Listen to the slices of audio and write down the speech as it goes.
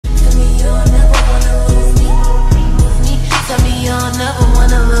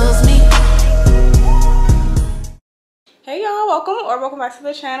welcome back to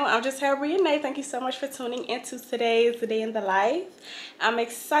the channel. I'm Jaterra, Bria'Na. Thank you so much for tuning into today's day in the life. I'm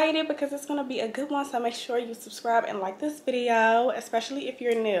excited because it's gonna be a good one, so make sure you subscribe and like this video, especially if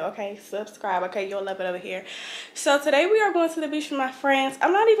you're new. Okay, subscribe. Okay, you'll love it over here. So today we are going to the beach with my friends.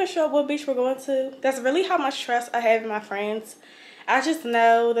 I'm not even sure what beach we're going to. That's really how much trust I have in my friends. I just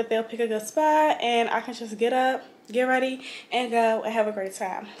know that they'll pick a good spot and I can just get up, get ready, and go and have a great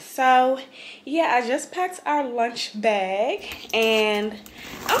time. So yeah, I just packed our lunch bag and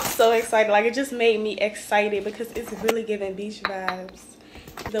I'm so excited. Like, it just made me excited because it's really giving beach vibes.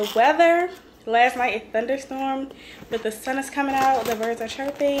 The weather last night, it thunderstormed, but the sun is coming out, the birds are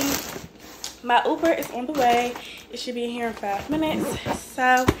chirping. My Uber is on the way. It should be here in 5 minutes.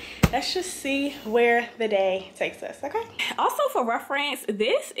 So let's just see where the day takes us, okay? Also, for reference,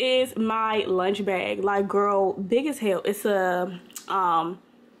 this is my lunch bag. Like, girl, big as hell. It's a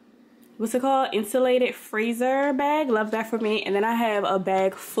what's it called? Insulated freezer bag. Love that for me. And then I have a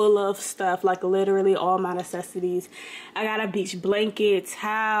bag full of stuff, like literally all my necessities. I got a beach blanket,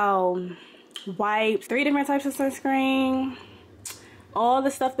 towel, wipes, 3 different types of sunscreen, all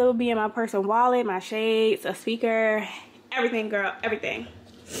the stuff that would be in my purse and wallet, my shades, a speaker, everything, girl, everything.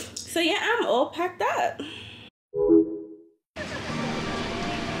 So yeah, I'm all packed up.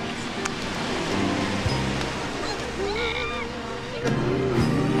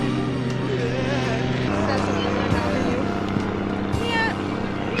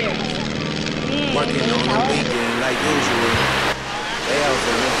 Working on the weekend like usual. They out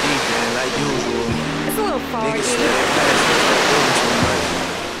for the weekend like usual. It's a little foggy. Niggas slip past us like doing too much.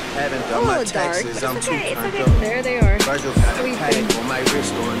 Haven't done my taxes, I'm too turned up. There they are. Virgil got a pack on my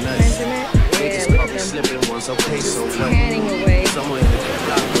wrist going nuts. Niggas probably slipping once, okay, so what? Tanning away. Somewhere in the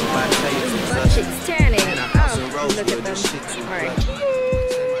block with my tails and Butt cheeks tanning. And I house and Oh, rose look with at this them. shit too All right.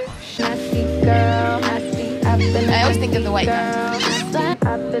 Nasty girl, nasty. I've been I always think of the white girl, guy. nasty.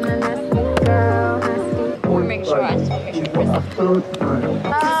 I've been a nasty girl, nasty. We'll make sure I just want to make sure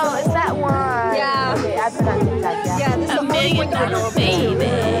Oh, it's that one. Yeah. Okay, I've been on TikTok. Yeah. This is $1 million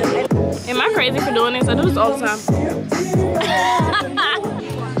baby. Am I crazy for doing this? I do this all the time.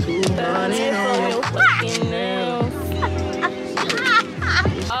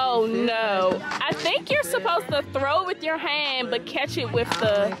 Oh no. I think you're supposed to throw with your hand but catch it with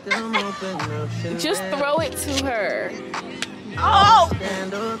the... Just throw it to her. Oh!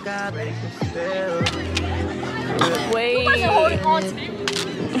 Wait. Holding on to me.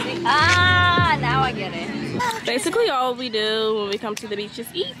 Ah, now I get it. Basically all we do when we come to the beach is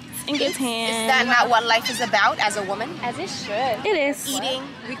eat and get tan. Is that not what life is about as a woman? As it should. It is. Eating,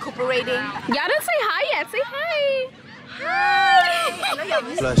 recuperating. Y'all didn't say hi yet. Say hi.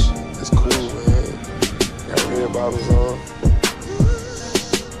 Hi. Flush, it's cool, man. Got red bottles on.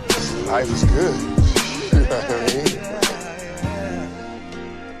 Life is good. You know what I mean?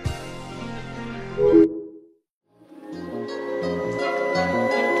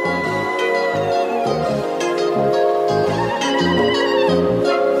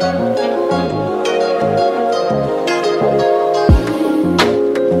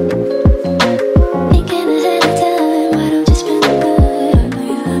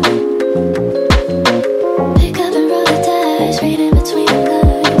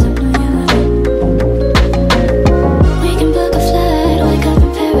 We can book a flight, wake up in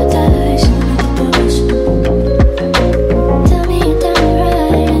paradise.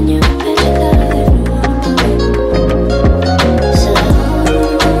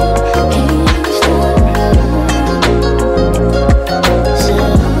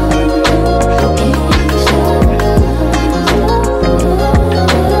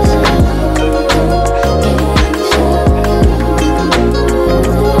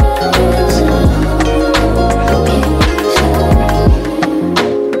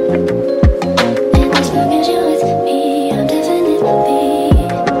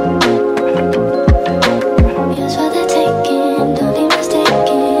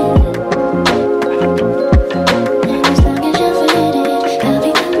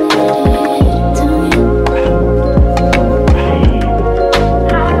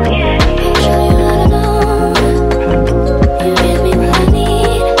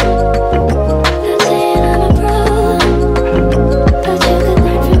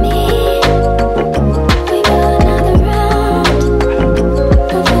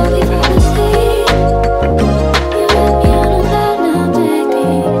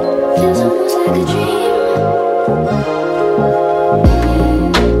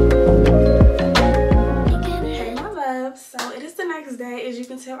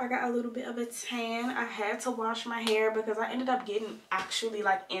 I got a little bit of a tan. I had to wash my hair because I ended up getting actually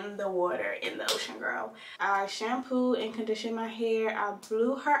like in the water, in the ocean, girl. I shampooed and conditioned my hair. I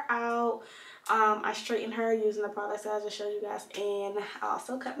blew her out. I straightened her using the products that I just showed you guys, and I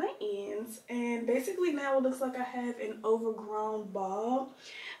also cut my ends. And basically now it looks like I have an overgrown ball.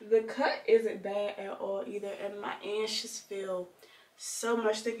 The cut isn't bad at all either, and my ends just feel so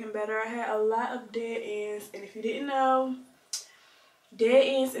much thicker and better. I had a lot of dead ends, and if you didn't know, dead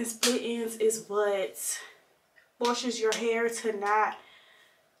ends and split ends is what forces your hair to not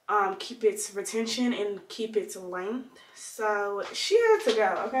keep its retention and keep its length. So she had to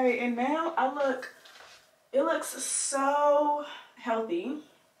go, okay? And now it looks so healthy,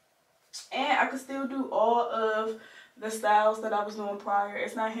 and I can still do all of the styles that I was doing prior.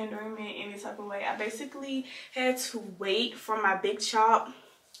 It's not hindering me in any type of way. I basically had to wait for my big chop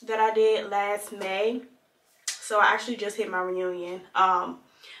that I did last May. So I actually just hit my reunion.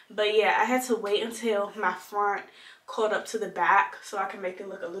 But yeah, I had to wait until my front caught up to the back so I can make it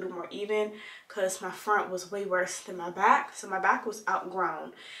look a little more even, because my front was way worse than my back. So my back was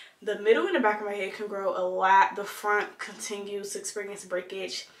outgrown. The middle and the back of my head can grow a lot. The front continues to experience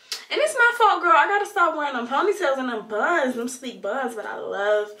breakage. And it's my fault, girl. I gotta stop wearing them ponytails and them buns, them sleek buns. But I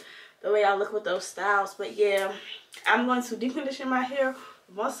love the way I look with those styles. But yeah, I'm going to deep condition my hair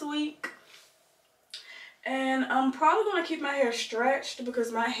once a week. And I'm probably going to keep my hair stretched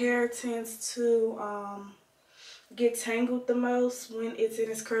because my hair tends to get tangled the most when it's in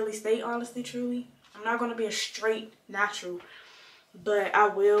its curly state, honestly, truly. I'm not going to be a straight natural, but I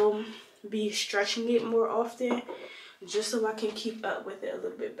will be stretching it more often just so I can keep up with it a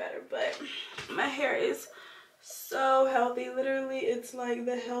little bit better. But my hair is so healthy. Literally, it's like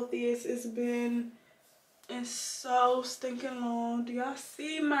the healthiest it's been in so stinking long. Do y'all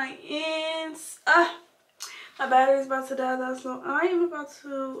see my ends? My battery's about to die though, so I am about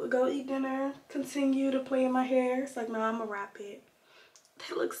to go eat dinner, continue to play in my hair. It's like, no, I'm gonna wrap it.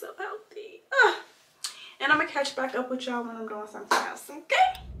 They look so healthy. And I'm gonna catch back up with y'all when I'm doing something else,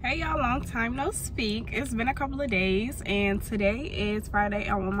 okay? Hey y'all, long time no speak. It's been a couple of days, and today is Friday.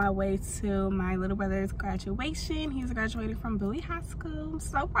 I'm on my way to my little brother's graduation. He's graduating from Bowie High School. I'm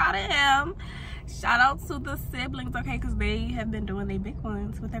so proud of him. Shout out to the siblings, okay, because they have been doing their big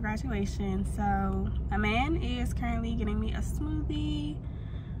ones with their graduation. So my man is currently getting me a smoothie,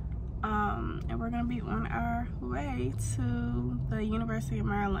 and we're gonna be on our way to the University of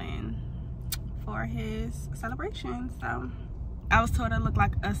Maryland for his celebration. So I was told I look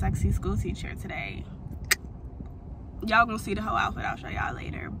like a sexy school teacher today. Y'all gonna see the whole outfit. I'll show y'all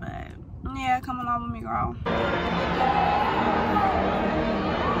later, but yeah, come along with me, girl.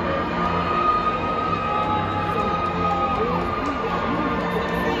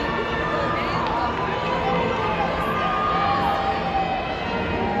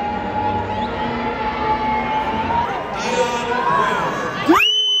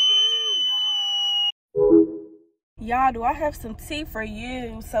 Y'all, do I have some tea for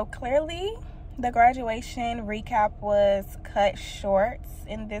you? So clearly the graduation recap was cut short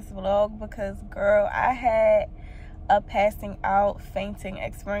in this vlog because, girl, I had a passing out fainting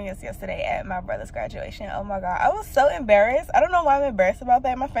experience yesterday at my brother's graduation. Oh my god, I was so embarrassed. I don't know why I'm embarrassed about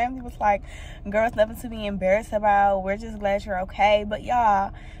that. My family was like, girl, it's nothing to be embarrassed about, we're just glad you're okay. But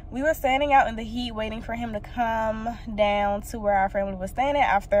y'all, we were standing out in the heat waiting for him to come down to where our family was standing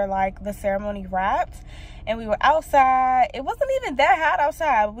after like the ceremony wrapped, and we were outside. It wasn't even that hot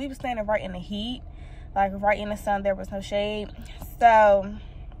outside, but we were standing right in the heat, like right in the sun. There was no shade. So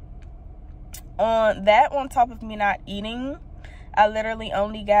on top of me not eating, I literally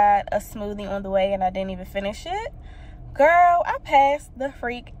only got a smoothie on the way and I didn't even finish it. Girl, I passed the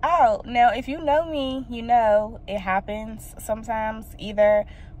freak out. Now, if you know me, you know it happens sometimes, either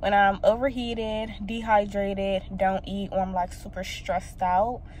when I'm overheated, dehydrated, don't eat, or I'm like super stressed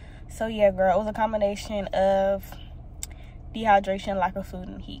out. So yeah, girl, it was a combination of dehydration, lack of food,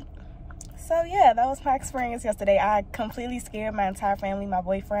 and heat. So yeah, that was my experience yesterday. I completely scared my entire family, my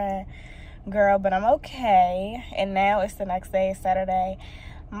boyfriend, girl, but I'm okay. And now it's the next day, it's Saturday.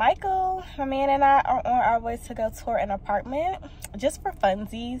 Michael, my man, and I are on our way to go tour an apartment just for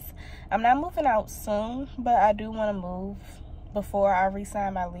funsies. I'm not moving out soon, but I do want to move before I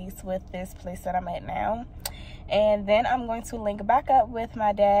re-sign my lease with this place that I'm at now. And then I'm going to link back up with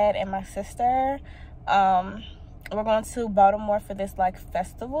my dad and my sister. We're going to Baltimore for this like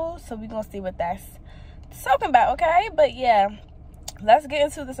festival, so we're gonna see what that's talking about, okay? But yeah, let's get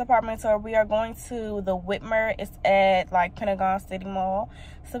into this apartment tour. We are going to the Whitmer. It's at like Pentagon City Mall,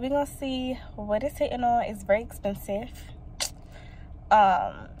 so we're gonna see what it's hitting on. It's very expensive,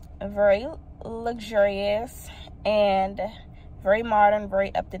 very luxurious, and very modern,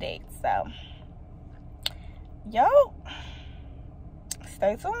 very up to date. So, yo,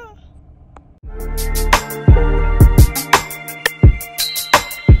 stay tuned.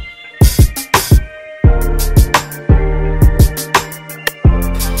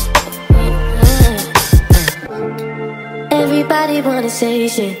 Everybody wanna say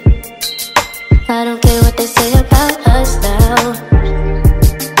shit. I don't care what they say about us now.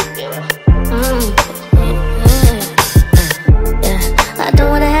 I don't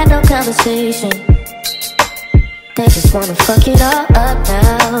wanna have no conversation. They just wanna fuck it all up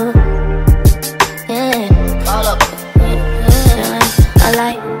now. All up. I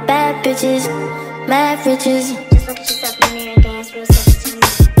like bad bitches, mad riches. Just look at yourself in the mirror and dance real sexy.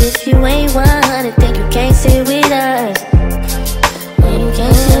 If you ain't 100, think you can't sit with us. You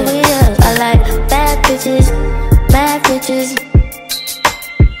can't sit with us. I like bad bitches, mad riches.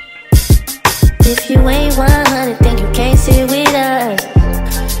 If you ain't 100, think you can't sit with us.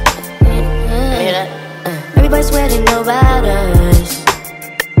 Everybody swear they know about us,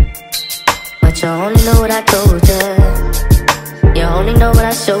 but you only know what I told ya. You only know what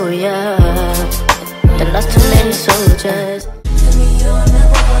I show ya.